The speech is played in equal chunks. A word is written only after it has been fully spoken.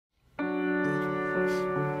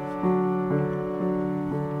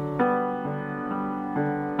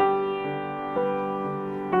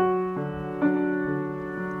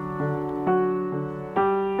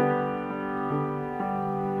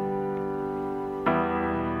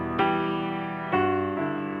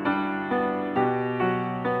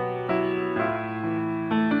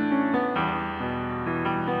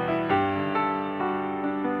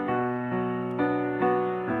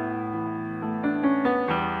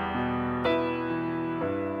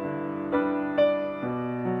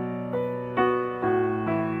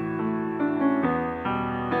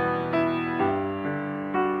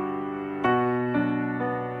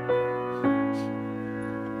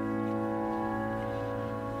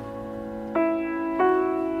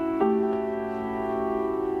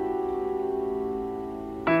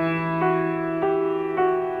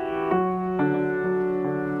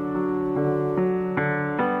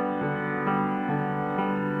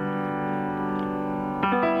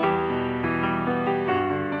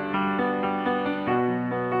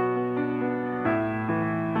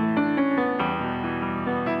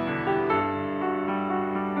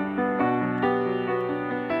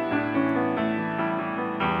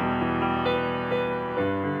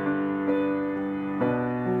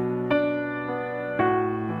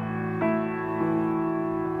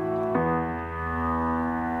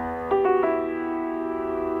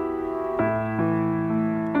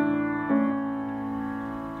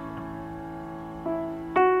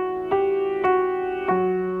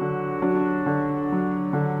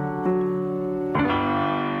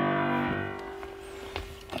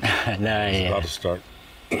was about to start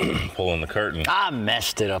pulling the curtain. I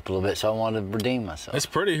messed it up a little bit, so I wanted to redeem myself. It's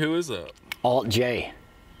pretty. Who is that? Alt J.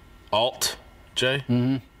 Alt J?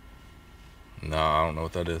 Mm-hmm. No, I don't know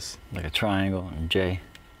what that is. Like a triangle and J.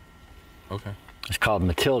 Okay. It's called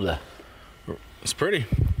Matilda. It's pretty.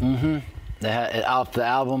 Mm-hmm. They had it off the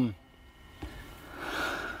album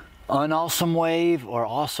Unawesome Wave or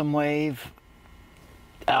Awesome Wave.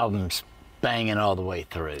 Album's banging all the way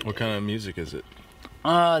through. What kind of music is it?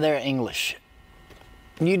 They're English.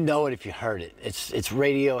 You'd know it if you heard it. It's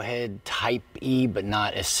Radiohead type E, but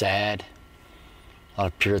not as sad. A lot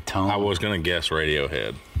of pure tone. I was gonna guess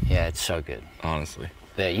Radiohead. Yeah, it's so good. Honestly.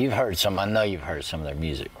 Yeah, you've heard some. I know you've heard some of their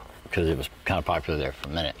music because it was kind of popular there for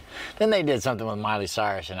a minute. Then they did something with Miley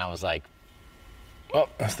Cyrus, and I was like, well,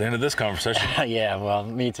 that's the end of this conversation. yeah, well,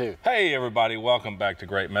 me too. Hey, everybody. Welcome back to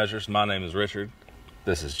Great Measures. My name is Richard.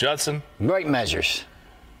 This is Judson. Great Measures,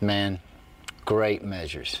 man. Great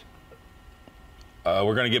Measures.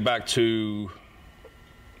 We're going to get back to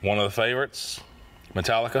one of the favorites,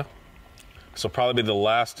 Metallica. So probably be the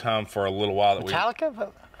last time for a little while that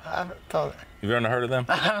Metallica? I thought... You've ever heard of them?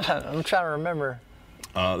 I'm trying to remember.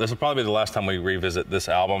 This will probably be the last time we revisit this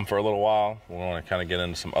album for a little while. We want to kind of get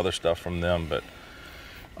into some other stuff from them, but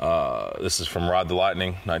this is from Ride the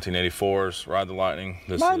Lightning, 1984's Ride the Lightning.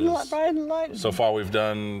 Ride the Lightning. So far we've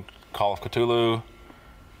done Call of Cthulhu,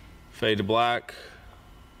 Fade to Black.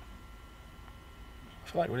 I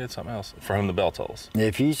feel like we did something else. For Whom the Bell Tolls.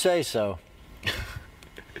 If you say so.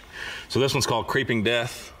 So this one's called Creeping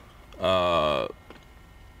Death. It's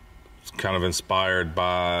kind of inspired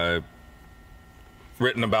by,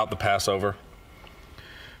 written about the Passover.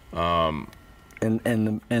 In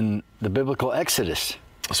the biblical Exodus.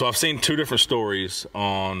 So I've seen two different stories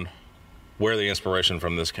on where the inspiration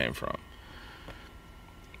from this came from.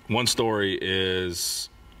 One story is,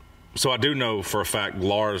 so I do know for a fact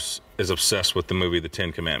Lars is obsessed with the movie The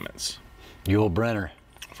Ten Commandments. Yul Brynner.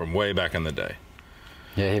 From way back in the day.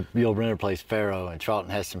 Yeah, Yul Brynner plays Pharaoh and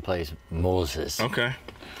Charlton Heston plays Moses. Okay.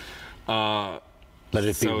 Let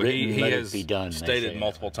it be written, let it be done. He has stated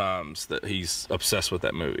multiple times that he's obsessed with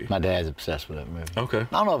that movie. My dad's obsessed with that movie. Okay. I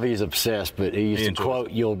don't know if he's obsessed, but he used to quote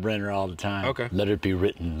Yul Brynner all the time. Okay. Let it be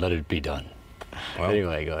written, let it be done. Well,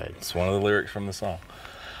 anyway, go ahead. It's one of the lyrics from the song.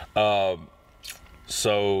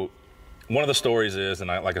 So one of the stories is, and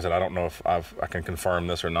like I said, I don't know if I can confirm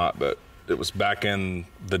this or not, but it was back in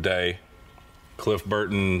the day. Cliff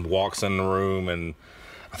Burton walks in the room, and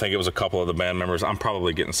I think it was a couple of the band members. I'm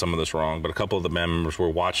probably getting some of this wrong, but a couple of the band members were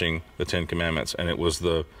watching the Ten Commandments, and it was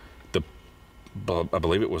I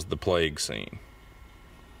believe it was the plague scene,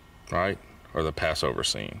 right? Or the Passover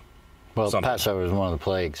scene. Well, Passover is one of the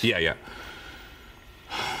plagues. Yeah, yeah.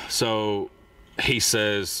 So he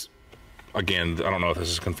says, again, I don't know if this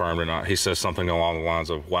is confirmed or not, he says something along the lines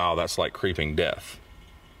of, wow, that's like creeping death,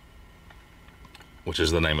 which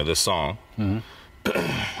is the name of this song. Mm-hmm.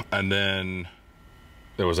 And then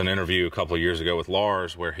there was an interview a couple of years ago with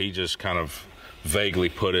Lars where he just kind of vaguely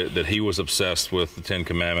put it that he was obsessed with the Ten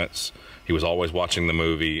Commandments. He was always watching the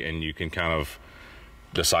movie, and you can kind of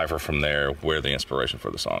decipher from there where the inspiration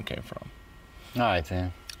for the song came from. All right,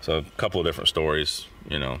 then. So a couple of different stories,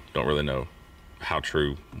 you know, don't really know how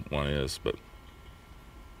true one is, but.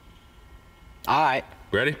 All right.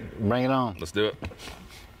 Ready? Bring it on. Let's do it.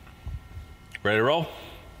 Ready to roll?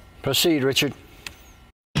 Proceed, Richard.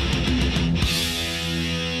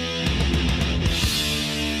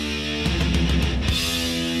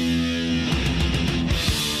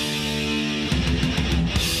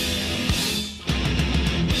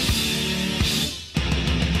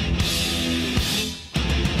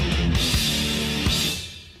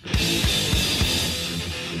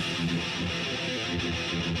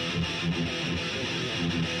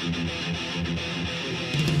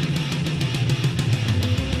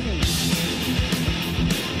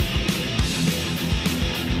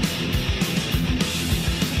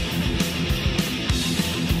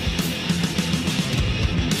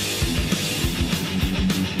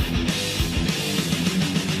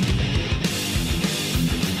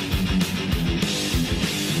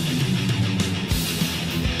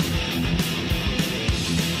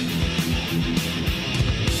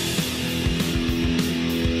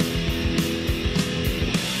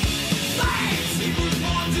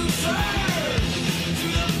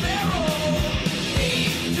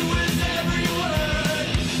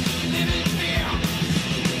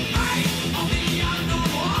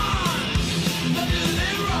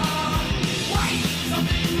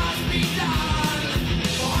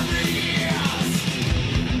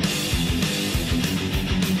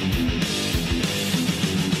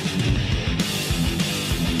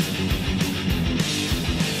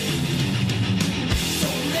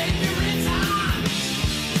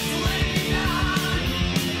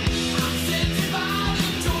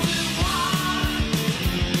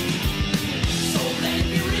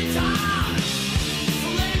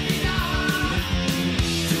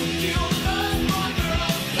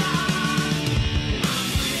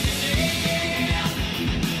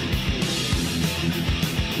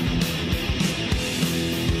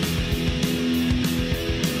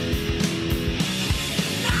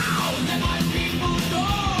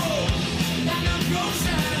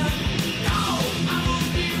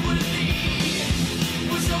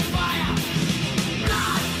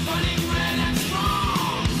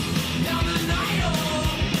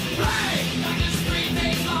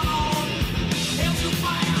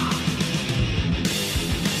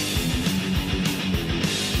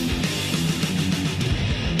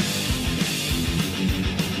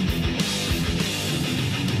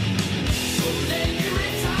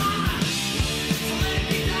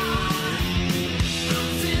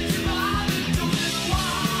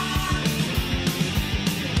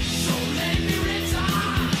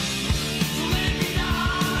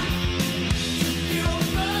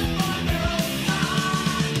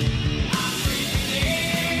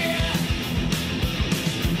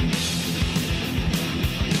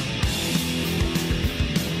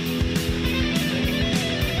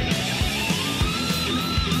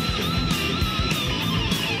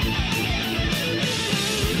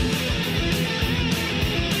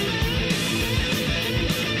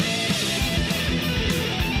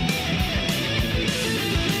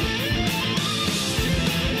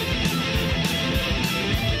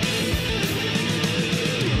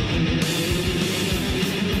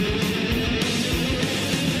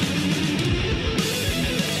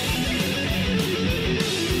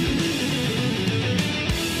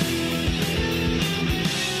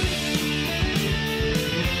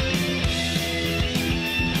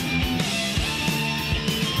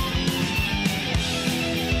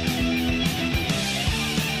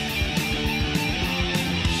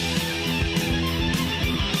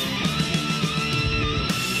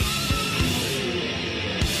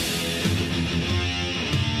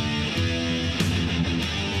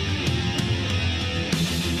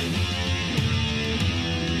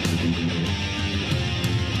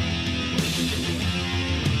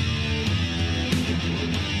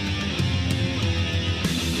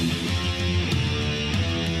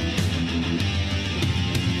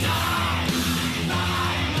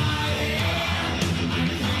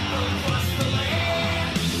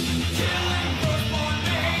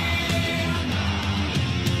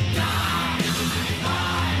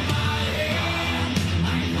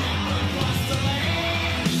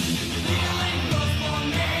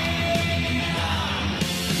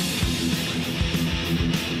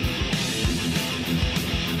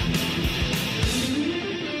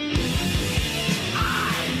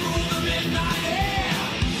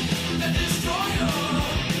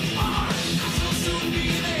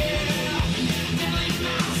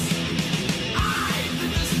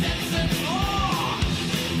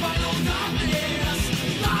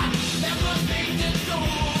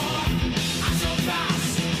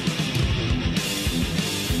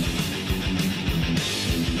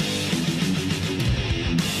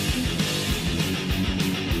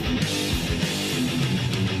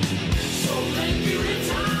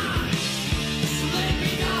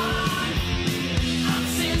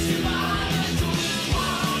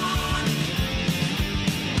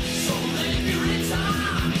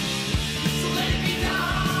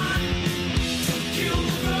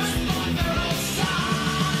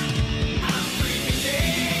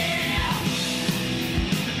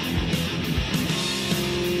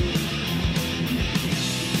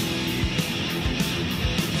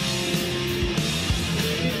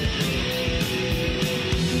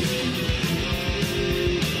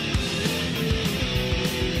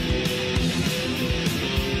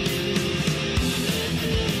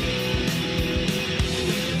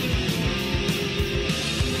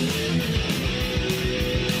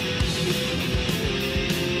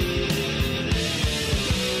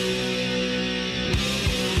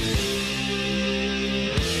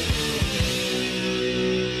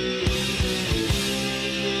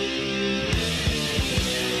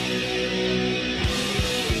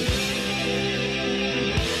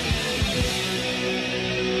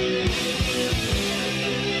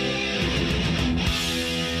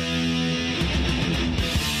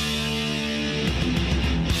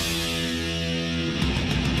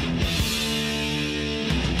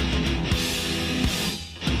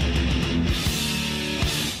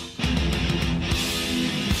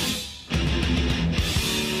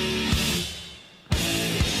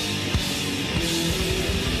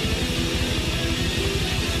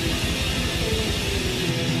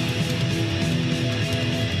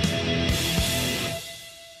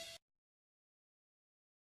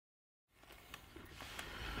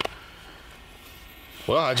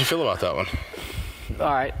 Well, how'd you feel about that one?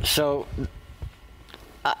 All right, so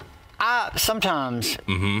I sometimes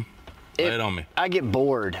Lay it on me. I get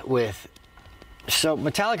bored with. So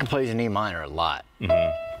Metallica plays in E minor a lot.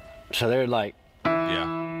 So they're like,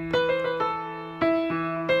 Yeah.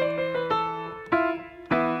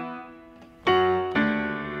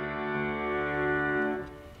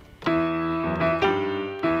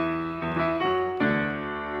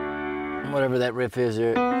 whatever that riff is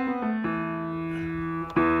there.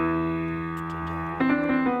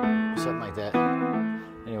 Something like that.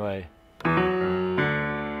 Anyway.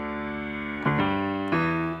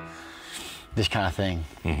 This kind of thing.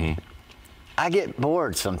 I get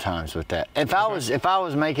bored sometimes with that. If I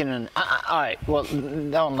was making an all right, well,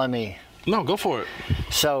 don't let me. No, go for it.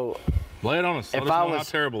 So lay it on us. Let us know how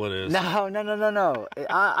terrible it is. No.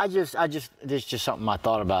 I just this is just something I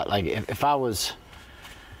thought about. Like if I was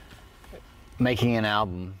making an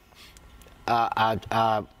album,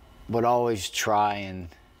 I would always try and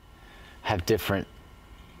have different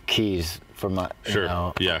keys for my. Sure. You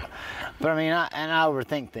know. Yeah. But I mean, I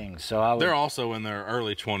overthink things, so I would. They're also in their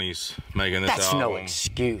early 20s making this That's album. no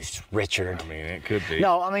excuse, Richard. I mean, it could be.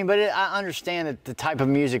 No, I mean, but I understand that the type of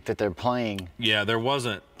music that they're playing. Yeah, there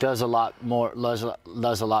wasn't. Does a lot a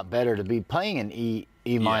lot better to be playing in E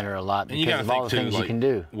minor a lot because of all the things you can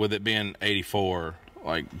do. With it being 84,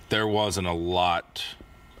 like there wasn't a lot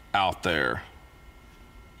out there.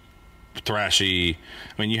 Thrashy.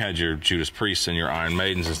 I mean, you had your Judas Priest and your Iron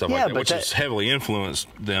Maidens and stuff like that, which has heavily influenced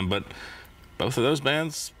them. But both of those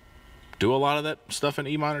bands do a lot of that stuff in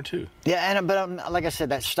E minor too. Yeah, but like I said,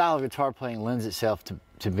 that style of guitar playing lends itself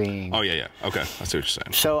to being. Oh yeah. Okay, I see what you're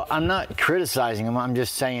saying. So I'm not criticizing them. I'm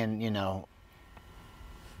just saying, you know.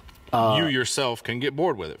 You yourself can get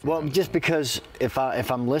bored with it. Well, just because if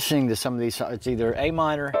I'm listening to some of these songs, it's either A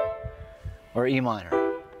minor or E minor.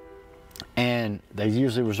 And they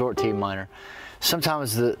usually resort to E minor.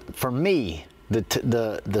 Sometimes for me,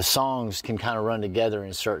 the songs can kind of run together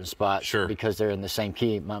in certain spots. Sure. Because they're in the same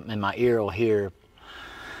key. And my ear will hear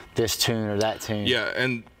this tune or that tune. Yeah,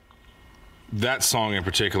 and that song in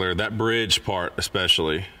particular, that bridge part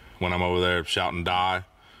especially, when I'm over there shouting "die,"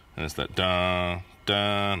 and it's that dun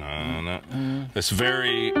dun dun. Dun. It's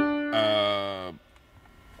very. I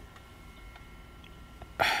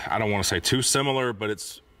don't want to say too similar, but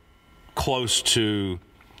it's close to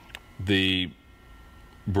the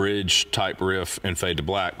bridge type riff in Fade to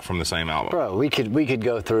Black from the same album. Bro, we could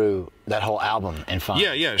go through that whole album and find.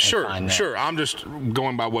 Yeah, sure. I'm just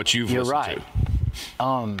going by what you've listened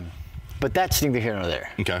to. But that's neither here nor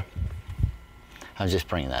there. Okay. I was just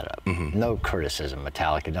bringing that up. No criticism,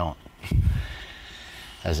 Metallica. Don't.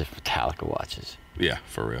 As if Metallica watches. Yeah,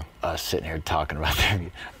 for real. Us sitting here talking about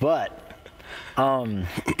their. But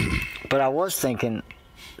I was thinking.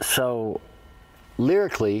 So,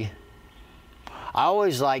 lyrically, I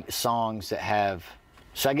always like songs that have.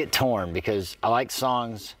 So I get torn because I like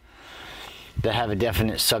songs that have a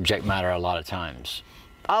definite subject matter a lot of times.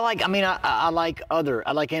 I like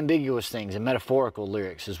ambiguous things and metaphorical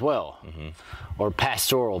lyrics as well, or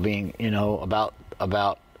pastoral, being about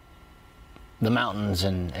the mountains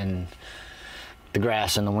and the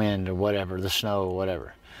grass and the wind or whatever, the snow or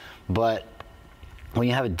whatever. But when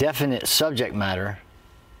you have a definite subject matter,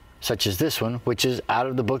 such as this one, which is out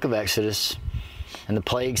of the book of Exodus, and the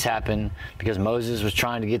plagues happened because Moses was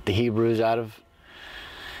trying to get the Hebrews out of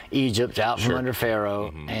Egypt, out from under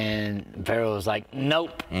Pharaoh, and Pharaoh was like,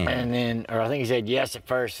 nope, and then, or I think he said yes at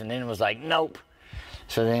first, and then it was like, nope.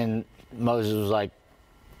 So then Moses was like,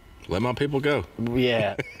 let my people go.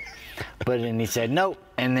 Yeah. But then he said nope,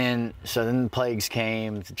 and then the plagues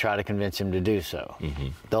came to try to convince him to do so.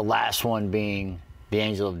 The last one being the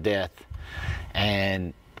angel of death,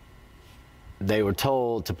 and they were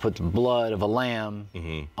told to put the blood of a lamb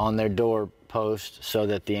on their doorpost so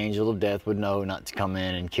that the angel of death would know not to come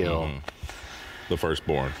in and kill the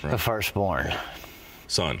firstborn. Right? The firstborn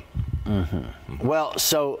son. Well,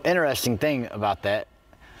 so interesting thing about that,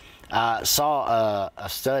 I saw a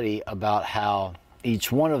study about how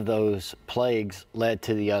each one of those plagues led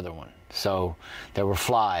to the other one. So there were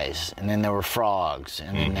flies, and then there were frogs,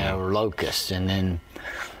 and then there were locusts, and then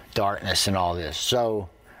darkness and all this. So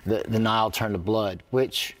the Nile turned to blood,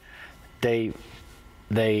 which they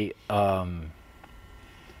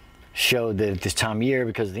showed that at this time of year,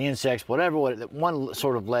 because of the insects, whatever, one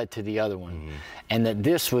sort of led to the other one. And that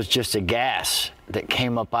this was just a gas that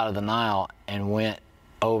came up out of the Nile and went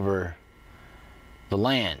over the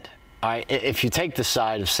land. All right, if you take the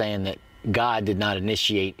side of saying that God did not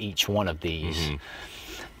initiate each one of these,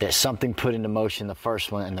 that something put into motion the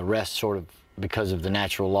first one and the rest sort of because of the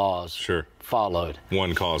natural laws Sure. followed.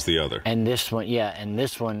 One caused the other. And this one, yeah, and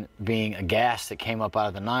this one being a gas that came up out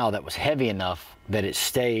of the Nile that was heavy enough that it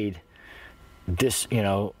stayed this, you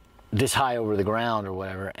know, this high over the ground or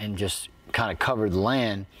whatever, and just kind of covered the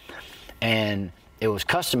land. And it was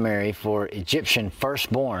customary for Egyptian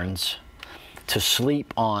firstborns to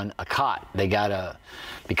sleep on a cot. They got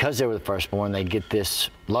because they were the firstborn, they get this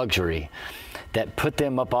luxury that put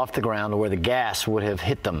them up off the ground where the gas would have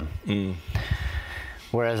hit them.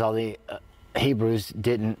 Whereas all the Hebrews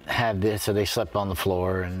didn't have this, so they slept on the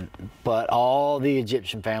floor. But all the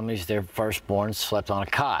Egyptian families, their firstborn slept on a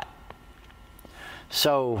cot.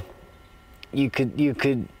 So you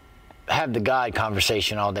could have the God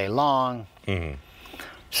conversation all day long.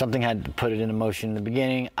 Something had to put it into motion in the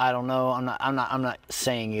beginning. I don't know. I'm not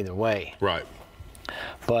saying either way. Right.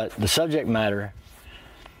 But the subject matter.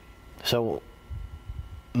 So,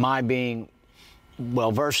 my being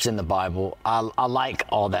well versed in the Bible, I like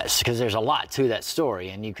all that because there's a lot to that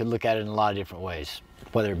story, and you could look at it in a lot of different ways,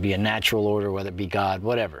 whether it be a natural order, whether it be God,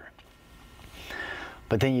 whatever.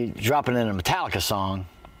 But then you drop it in a Metallica song,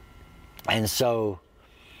 and so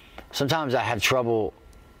sometimes I have trouble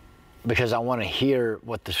because I want to hear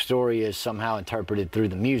what the story is somehow interpreted through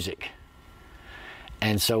the music.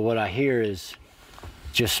 And so what I hear is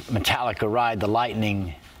just Metallica Ride the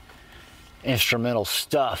Lightning instrumental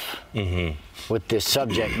stuff with this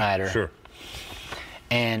subject matter. Sure.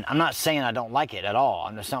 And I'm not saying I don't like it at all.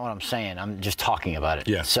 That's not what I'm saying. I'm just talking about it.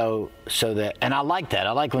 Yeah. So that, and I like that.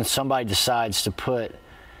 I like when somebody decides to put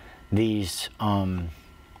these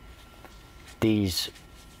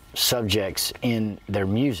subjects in their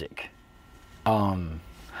music.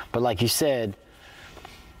 But like you said,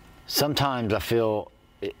 sometimes I feel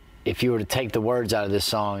if you were to take the words out of this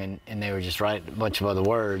song and they were just write a bunch of other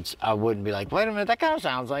words, I wouldn't be like, wait a minute, that kind of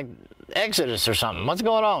sounds like Exodus or something. What's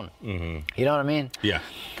going on? You know what I mean? Yeah.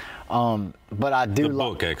 But I do the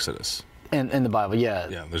book Exodus. In the Bible, yeah.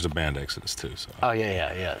 Yeah, there's a band Exodus too. So. Oh,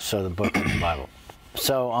 yeah. So the book in the Bible.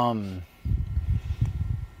 So, I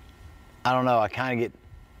don't know, I kind of get,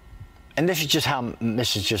 and this is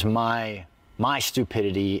just my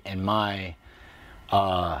stupidity and my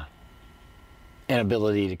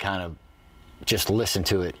inability to kind of just listen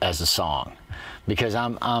to it as a song, because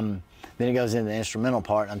then it goes into the instrumental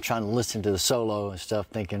part. I'm trying to listen to the solo and stuff,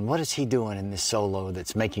 thinking, what is he doing in this solo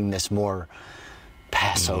that's making this more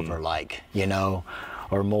Passover-like, you know,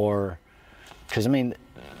 or more? Because I mean,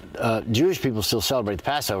 Jewish people still celebrate the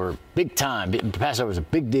Passover big time. Passover is a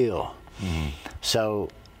big deal. So,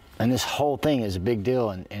 and this whole thing is a big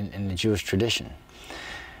deal in the Jewish tradition.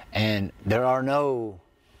 And there are no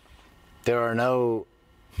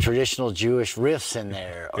traditional Jewish riffs in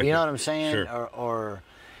there. Or, you know what I'm saying? Sure. Or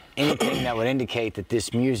anything that would indicate that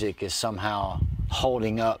this music is somehow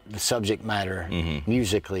holding up the subject matter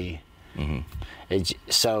musically.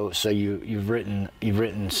 So you've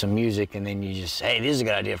written some music, and then you just, hey, this is a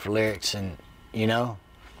good idea for lyrics, and you know.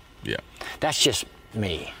 Yeah. That's just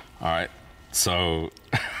me. All right. So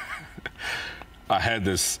I had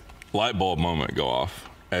this light bulb moment go off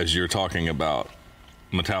as you're talking about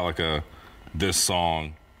Metallica, this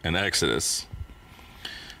song, and Exodus.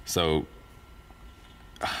 So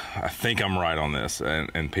I think I'm right on this,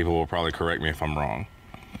 and people will probably correct me if I'm wrong.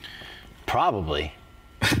 Probably.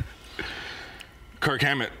 Kirk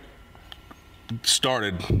Hammett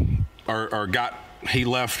started, he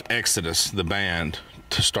left Exodus, the band,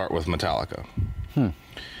 to start with Metallica.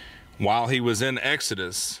 While he was in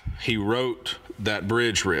Exodus, he wrote that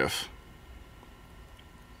bridge riff.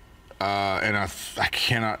 And I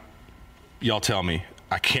cannot, y'all tell me,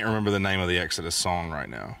 I can't remember the name of the Exodus song right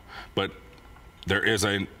now, but there is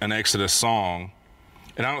an Exodus song,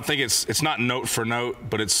 and I don't think it's not note for note,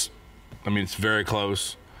 but it's very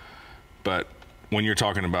close. But when you're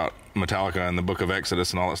talking about Metallica and the book of Exodus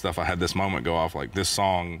and all that stuff, I had this moment go off, like, this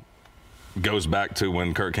song goes back to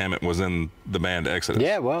when Kirk Hammett was in the band Exodus.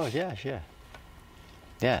 Yeah, well, yeah.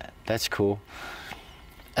 Yeah, that's cool.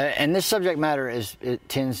 And this subject matter it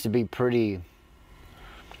tends to be pretty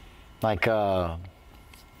like Bob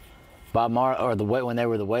Marley, or when they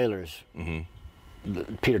were the Wailers.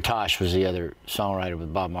 Peter Tosh was the other songwriter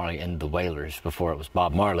with Bob Marley and the Wailers before it was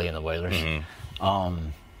Bob Marley and the Wailers.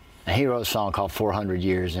 And he wrote a song called 400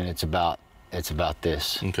 Years, and it's about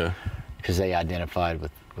this. Okay. Because they identified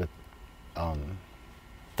with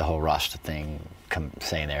the whole Rasta thing,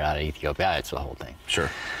 saying they're out of Ethiopia. It's the whole thing. Sure.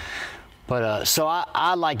 But so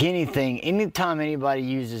I like anytime anybody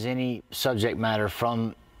uses any subject matter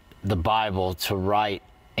from the Bible to write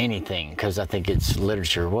anything, because I think it's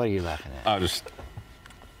literature. What are you laughing at? Just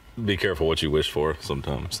be careful what you wish for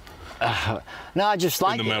sometimes. No, I just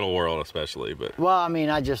like in the metal world, especially. But well, I mean,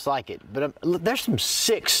 I just like it. But there's some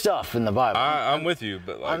sick stuff in the Bible. I'm with you,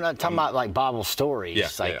 but like, I'm not talking about like Bible stories. Yeah,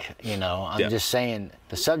 like yeah. you know, I'm just saying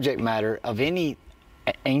the subject matter of any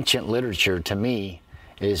ancient literature to me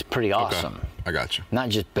is pretty awesome. Okay. I got you. Not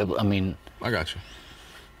just biblical. I mean, I got you.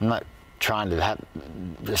 I'm not trying to have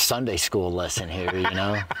the Sunday school lesson here, you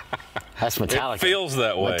know. That's Metallica. It feels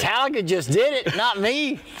that way. Metallica just did it, not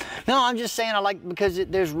me. No, I'm just saying I like because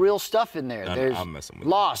there's real stuff in there. There's I'm messing with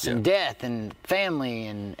loss you. and death and family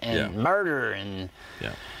and murder and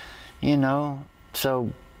you know.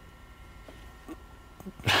 So,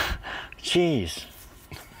 jeez,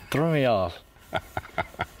 threw me off.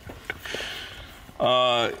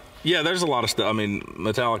 Yeah, there's a lot of stuff. I mean,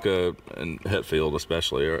 Metallica and Hetfield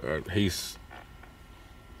especially, he's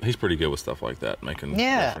pretty good with stuff like that, making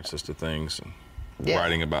references to things and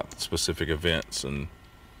writing about specific events. And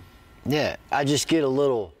yeah, I just get a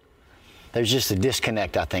little. There's just a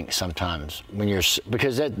disconnect, I think, sometimes when you're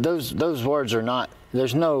because those words are not.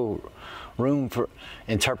 There's no room for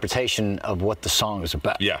interpretation of what the song is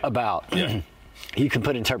about. Yeah. Yeah. You can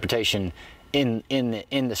put interpretation in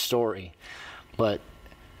the story, but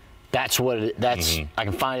that's what I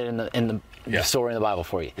can find it in the story in the Bible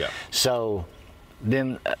for you. Yeah. So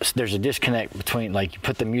then there's a disconnect between like you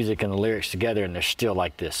put the music and the lyrics together and there's still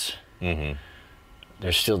like this. Mm-hmm.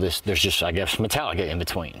 There's still this. There's just I guess Metallica in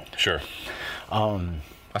between. Sure. I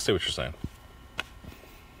see what you're saying.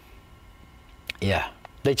 Yeah.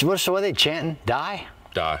 So are they chanting? Die.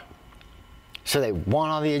 Die. So they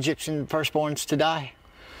want all the Egyptian firstborns to die.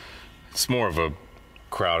 It's more of a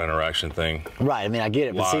crowd interaction thing. Right. I mean, I get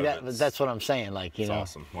it, but see that's what I'm saying. Like you know,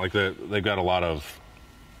 awesome. Like they've got a lot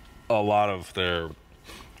of their.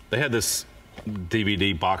 They had this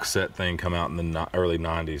DVD box set thing come out in the early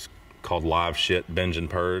 '90s called Live Shit Binge and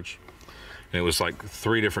Purge, and it was like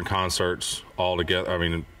 3 different concerts all together. I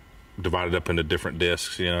mean, divided up into different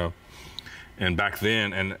discs, you know. And back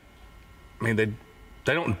then, and I mean they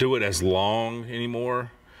don't do it as long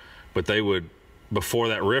anymore, but they would. Before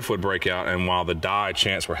that riff would break out and while the die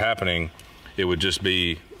chants were happening, it would just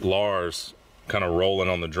be Lars kind of rolling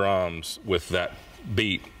on the drums with that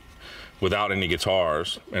beat without any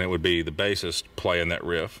guitars, and it would be the bassist playing that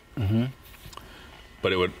riff. Mm-hmm.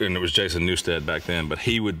 But it was Jason Newsted back then, but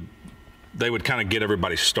they would kind of get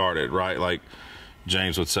everybody started, right? Like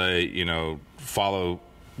James would say, you know, follow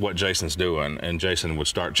what Jason's doing, and Jason would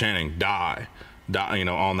start chanting die, you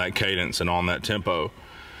know, on that cadence and on that tempo,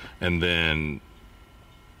 and then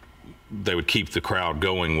they would keep the crowd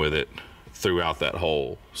going with it throughout that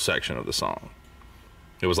whole section of the song.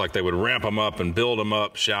 It was like they would ramp them up and build them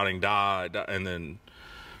up, shouting die, die and then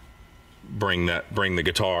bring the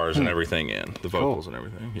guitars and everything in, the vocals and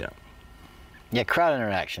everything. Yeah. Yeah, crowd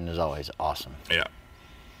interaction is always awesome. Yeah.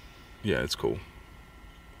 Yeah, it's cool.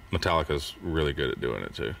 Metallica's really good at doing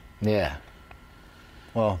it too. Yeah.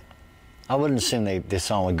 Well, I wouldn't assume this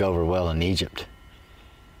song would go over well in Egypt.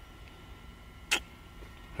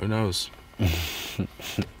 Who knows?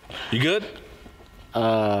 You good?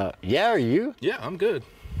 Yeah, are you? Yeah, I'm good.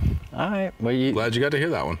 All right. Well, glad you got to hear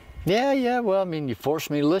that one. Yeah. Well, I mean, you forced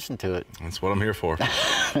me to listen to it. That's what I'm here for.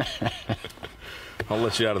 I'll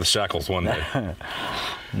let you out of the shackles one day.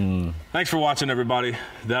 Thanks for watching, everybody.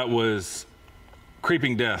 That was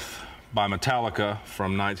Creeping Death by Metallica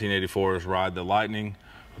from 1984's Ride the Lightning.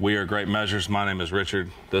 We are Great Measures. My name is Richard.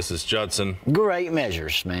 This is Judson. Great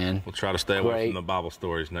Measures, man. We'll try to stay away from the Bible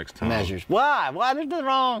stories next time. Measures. Why? Why did it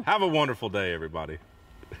wrong? Have a wonderful day, everybody.